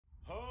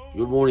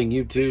Good morning,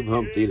 YouTube.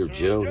 Home Theater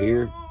Joe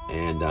here,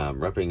 and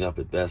I'm wrapping up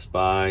at Best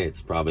Buy. It's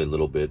probably a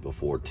little bit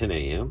before 10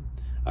 a.m.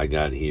 I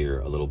got here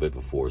a little bit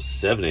before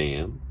 7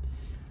 a.m.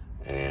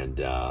 and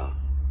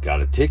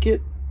got a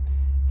ticket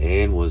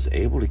and was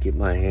able to get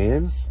my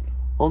hands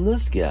on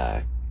this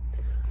guy.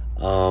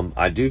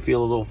 I do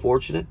feel a little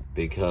fortunate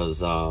because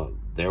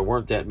there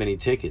weren't that many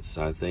tickets.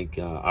 I think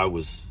I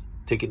was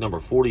ticket number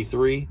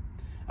 43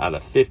 out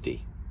of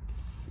 50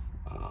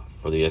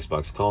 for the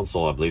Xbox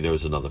console. I believe there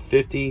was another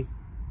 50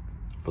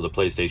 for the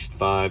PlayStation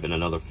 5 and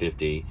another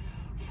 50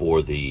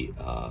 for the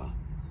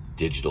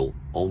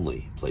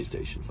digital-only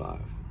PlayStation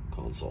 5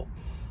 console.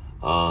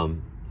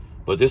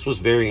 But this was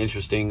very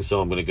interesting,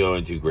 so I'm going to go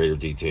into greater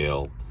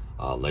detail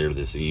later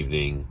this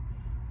evening,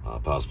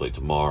 possibly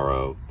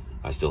tomorrow.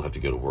 I still have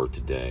to go to work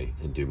today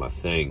and do my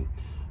thing.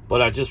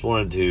 But I just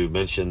wanted to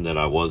mention that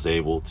I was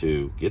able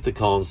to get the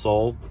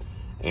console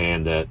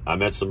and that I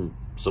met some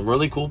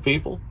really cool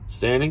people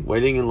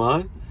waiting in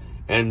line.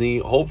 And the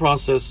whole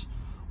process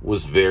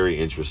was very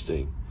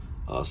interesting,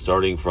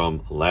 starting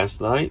from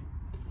last night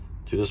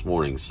to this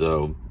morning.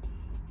 So,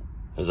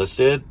 as I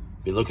said,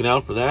 be looking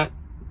out for that.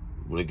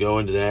 I'm going to go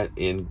into that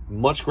in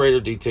much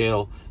greater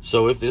detail.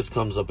 So if this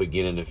comes up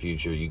again in the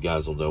future, you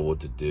guys will know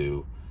what to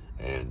do.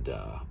 And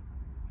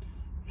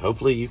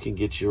hopefully you can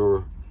get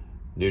your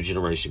new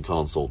generation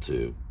console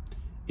too,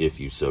 if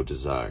you so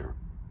desire.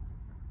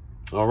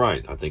 All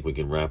right, I think we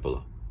can wrap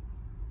a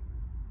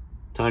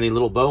tiny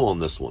little bow on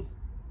this one.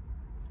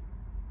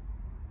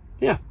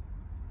 Yeah.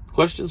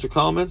 Questions or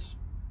comments?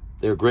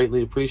 They're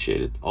greatly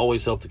appreciated.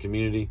 Always help the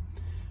community.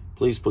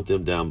 Please put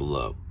them down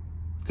below.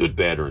 Good,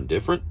 bad, or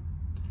indifferent.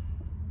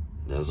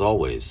 And as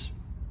always,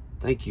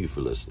 thank you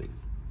for listening.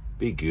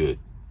 Be good.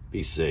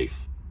 Be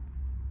safe.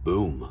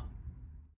 Boom.